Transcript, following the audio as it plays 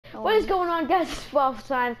What is going on, guys? It's 12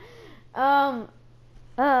 time. Yeah.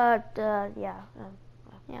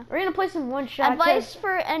 We're gonna play some one-shot. Advice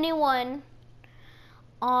for anyone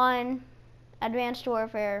on Advanced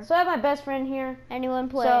Warfare. So I have my best friend here. Anyone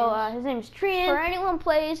plays. So his name is Trian. For anyone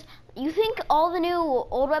plays, you think all the new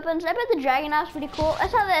old weapons? I bet the Dragon Knife's pretty cool. I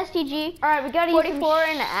saw the STG. All right, we gotta 44 use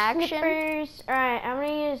some in action. snippers. All right, I'm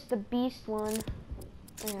gonna use the Beast one.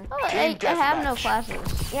 Yeah. Oh, I have no classes.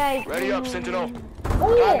 Yeah. Ready up, Sentinel.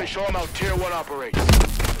 Ooh. Time to show them how Tier 1 operates.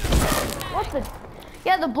 What's the?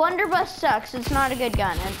 Yeah, the blunderbuss sucks. It's not a good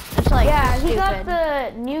gun. It's like stupid. He got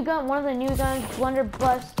the new gun. One of the new guns,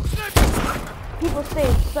 blunderbuss. People say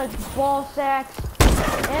it's such ball sacks,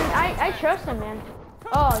 and I trust him, man.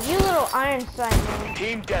 Oh, you little iron sight, man.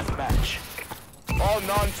 Team deathmatch. All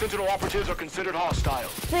non-Sentinel operatives are considered hostile.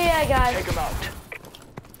 So yeah, guys. Take them out.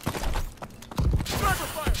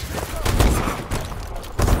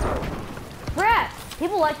 Crap!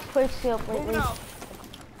 People like to quick scope lately.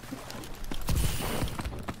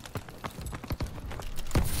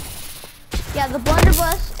 Yeah, the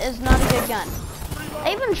blunderbuss is not a good gun.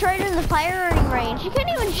 I even tried it in the firing range. You can't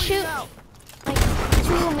even shoot like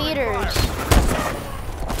 2 meters.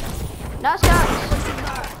 No scouts.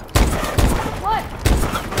 What?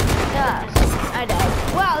 Yeah, I died.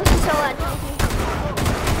 Wow, this is so loud.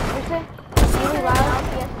 What's it? Really loud?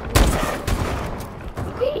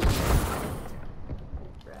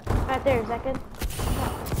 Right there, is that good?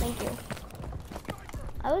 Thank you.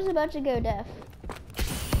 I was about to go deaf.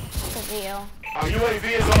 Good deal. Our UAV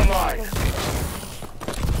is online.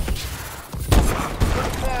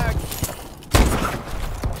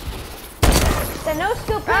 The no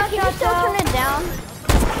scope Can you shot still though. turn it down?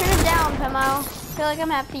 Turn it down, Pimo. I feel like I'm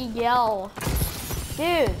gonna have to yell.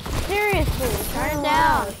 Dude, seriously, Turn it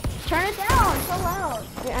down. Turn it down. It's so loud.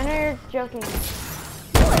 Dude, I know you're joking. No,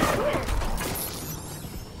 I can't.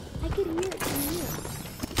 I could hear it from here.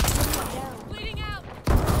 Turn it down. Bleeding out.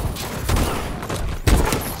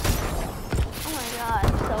 Oh my god,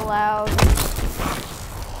 it's so loud.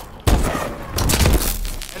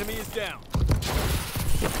 Enemy is down.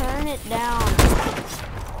 Turn it down.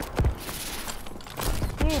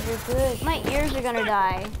 Dude, you're good. My ears are gonna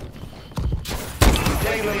die.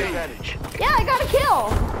 Taking the advantage. Yeah, I got a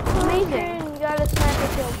kill. Amazing. You got a sniper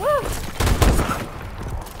kill. Woo!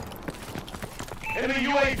 Enemy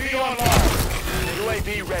UAV online. UAV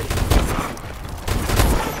ready.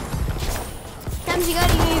 Thames, you got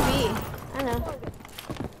a UAV. I know.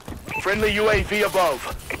 Friendly UAV above.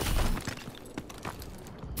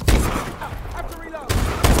 Have to reload.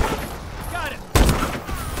 Got it.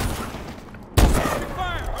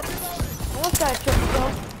 Fire. I'm reloading. Almost got a triple kill.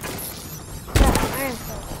 Got an iron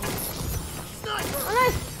sight. Oh,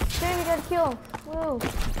 nice! Damn, you got a kill. Woo.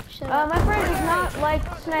 My friend does not like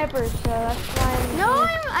snipers, so that's why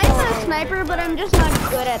I'm a sniper, but I'm just not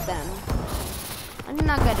good at them. I'm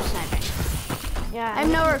not good at sniping. Yeah.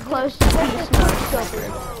 I'm nowhere close to beast mode scoper.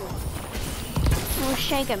 I'm gonna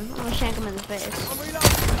shank him. I'm gonna shank him in the face. I'm reloading.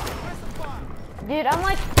 Press the fire. Dude, I'm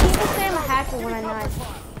like, people say I'm a hacker when I knife.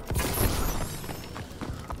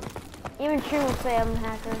 Even True will say I'm a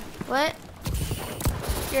hacker. What?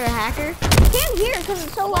 You're a hacker? I can't hear because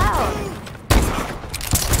it's so loud.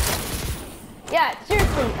 Yeah,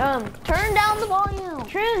 seriously, Turn down the volume.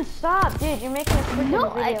 Trin, stop, dude, you're making a freaking No,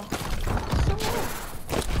 video.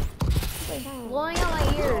 So loud. Blowing out my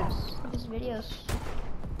ears. This video's.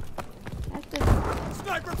 I have to.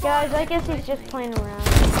 Sniper fire. Guys, I guess he's just playing around.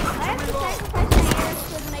 I have to sacrifice my ears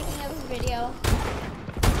for the making of this video.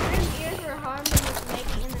 His ears were harmed in the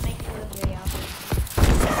making of this video.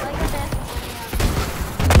 Like this.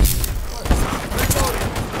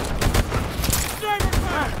 Sniper Oh,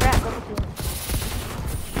 fire. crap, look at you.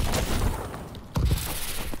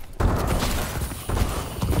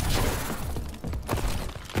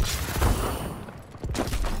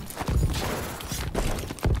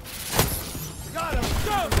 Got him.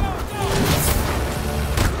 Go, go, go.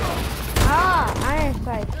 Ah, iron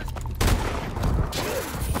sight.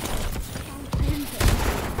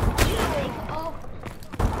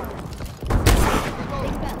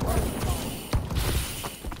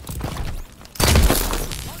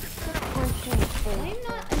 I'm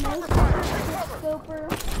not a no-scoper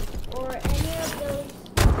or any of those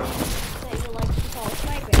things that you like to call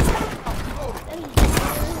sniping. That is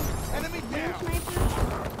Enemy no down. sniper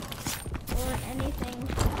or anything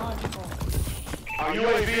logical. Our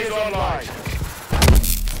UAV is online.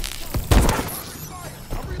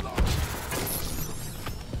 I'm reloading.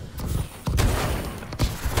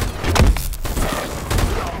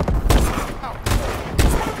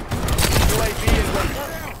 UAV is ready.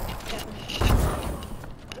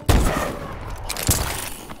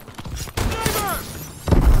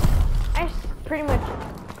 pretty much.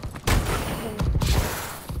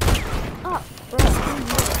 Oh, bro.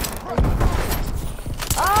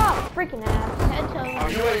 Oh, freaking ass. Our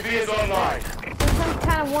UAV is online. There's some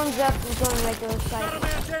kind of warms up and going regular Got a side.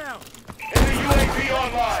 man down. Enemy UAV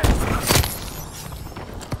online.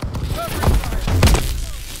 Covering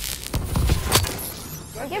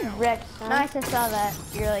fire. I get wrecked, son. Nice, I saw that.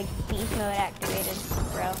 You're like beast mode activated,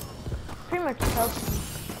 bro. Pretty much helps me.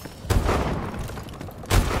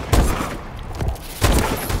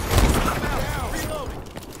 Down. Reloading.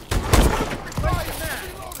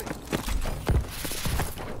 Reloading.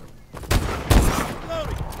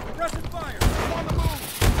 Reloading. Pressing fire. On the move.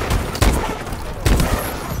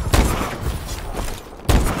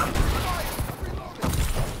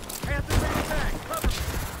 Panthers in attack. Cover me.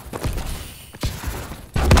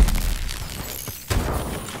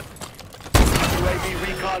 UAV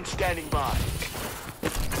recon standing by.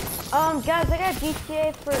 Guys, I got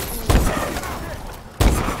GTA for.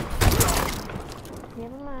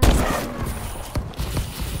 Never mind.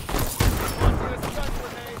 Launching a stun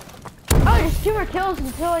grenade. Oh, there's 2 more kills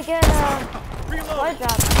until I get fly Reloading.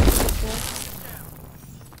 drop.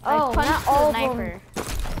 Oh, I punched not all the of them. sniper.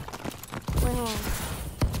 Wait, hold on.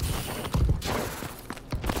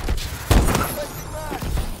 Placing mag.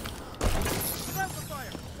 Counter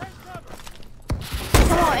fire. Take cover.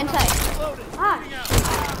 Come on, inside. Reloading. Ah, Moving out.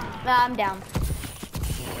 I'm down.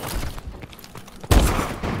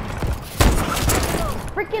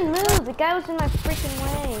 freaking move! The guy was in my freaking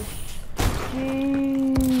way.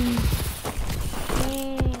 Jeez.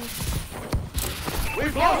 Jeez.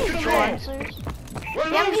 We've lost control. Sponsors? We're Do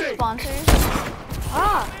you have any losing. sponsors?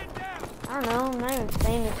 Ah! I don't know, I'm not even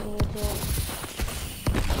famous on YouTube.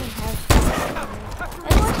 I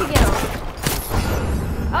Let's let you get over.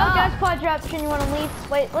 Oh, guys, pod drop. Shouldn't you want to leave?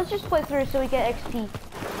 Wait, let's just play through so we get XP.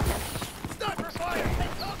 Sniper fire.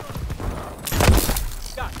 Take cover.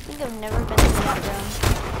 I think I've never been to that room.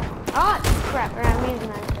 Ah, crap. Alright, I'm using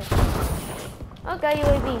that. Okay,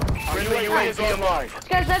 UAV. Our UAV is online.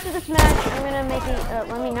 Guys, after this match, I'm gonna make it.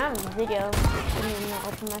 Let me not in the video. I'm gonna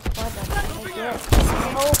open my squad up.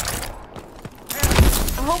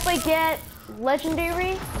 I hope I get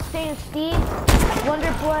Legendary, Stain Steed,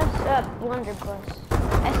 Blunderbuss,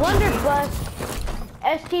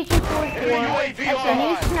 ST-244, UAV the new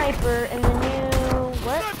online. sniper, and the new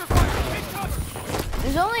what? Sniper fire. Take cover.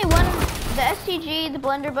 There's only one, the STG, the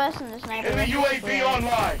blunderbuss, and the sniper. Enemy UAV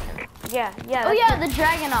online. Yeah. Oh yeah, the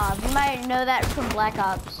Dragonov. You might know that from Black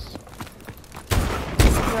Ops.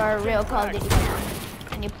 You're a real Call of Duty fan.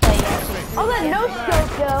 And you play STG. Oh, that no scope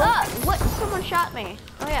though. Ah, what? Someone shot me.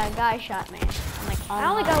 Oh yeah, a guy shot me. I'm like, I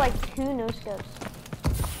only got like 2 no scopes.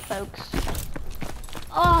 folks.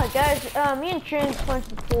 Oh, guys, me and Trin went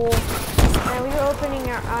to the pool, and we were opening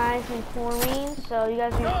our eyes and chlorine, so you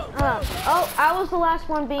guys are, oh, I was the last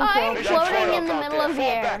one being I'm killed. floating in the middle of the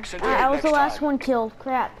air. I was the last one killed.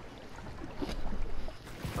 Crap.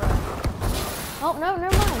 Oh, no,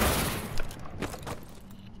 never mind.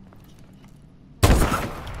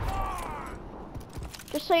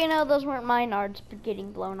 Just so you know, those weren't my nards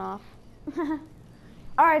getting blown off.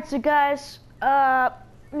 Alright, so guys, let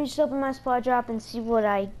me just open my spot drop and see what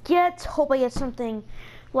I get. Hope I get something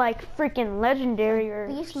like freaking legendary or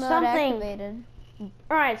Beast mode something. activated.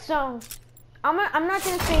 Alright, so I'm not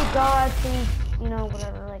gonna say God, please, you know,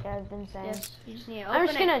 whatever, like I've been saying. Yes, you just need to I'm open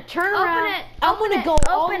just it. gonna turn Open around. it. I'm Open gonna it. go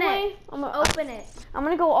all the Open way. it. Open it. I'm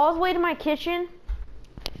gonna go all the way to my kitchen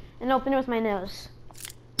and open it with my nose.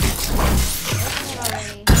 Open it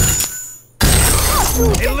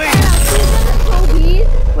already.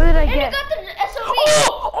 What did I And you get? got the SOV.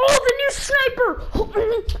 Oh, the new sniper! Up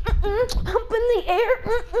in the air.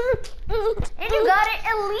 And you got it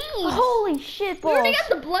elite. Holy shit You balls. already got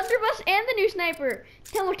the blunderbuss and the new sniper.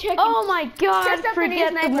 Tell me, check. Oh my god, Test out the new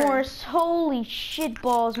forget the sniper. Morse. Holy shit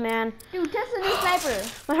balls, man. Dude, test the new sniper.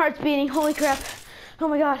 My heart's beating. Holy crap. Oh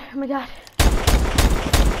my god. Oh my god.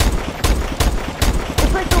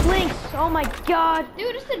 It's like the Lynx. Oh my god.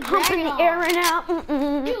 Dude, it's the Humping the Dragonov. air right now.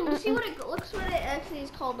 Dude, see what it looks what it actually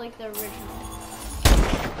is called, like the original.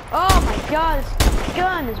 Oh my god, this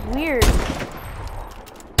gun is weird.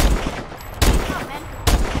 Oh, man.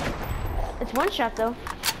 It's one shot though.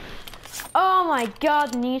 Oh my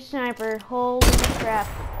god, the new sniper. Holy crap.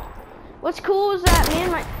 What's cool is that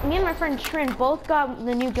me and my friend Trin both got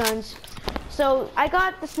the new guns. So I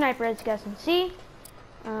got the sniper, as you guys can see.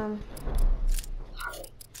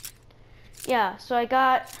 Yeah, so I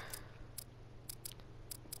got.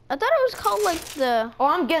 I thought it was called like the. Oh,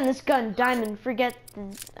 I'm getting this gun diamond.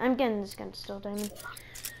 I'm getting this gun still diamond.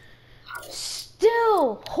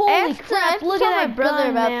 Still, holy crap! I have to Look tell at my that brother gun,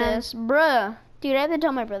 about man. this, bruh. Dude, I have to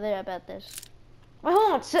tell my brother about this. Wait,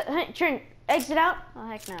 hold on. Hey, Trent, exit out. Oh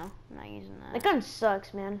heck no, I'm not using that. That gun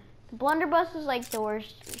sucks, man. The blunderbuss is like the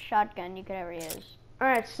worst shotgun you could ever use.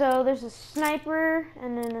 Alright, so there's a sniper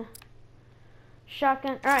and then a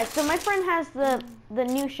shotgun. Alright, so my friend has the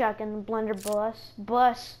new shotgun, the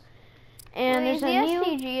blunderbuss. And Wait, there's a new...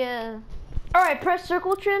 STG, Alright, press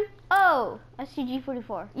circle, Trent. oh,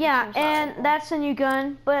 STG-44. Yeah, and that's a new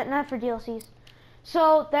gun, but not for DLCs.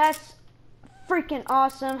 So that's freaking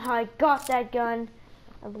awesome how I got that gun.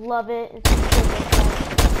 I love it. It's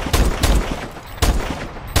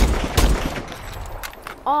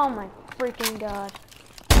oh my freaking god.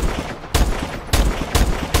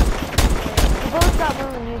 We both got one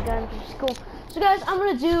of the new guns, which is cool. So guys, I'm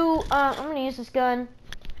gonna use this gun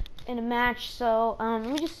in a match. So let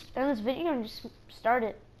me just end this video and just start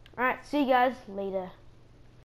it. Alright, see you guys later.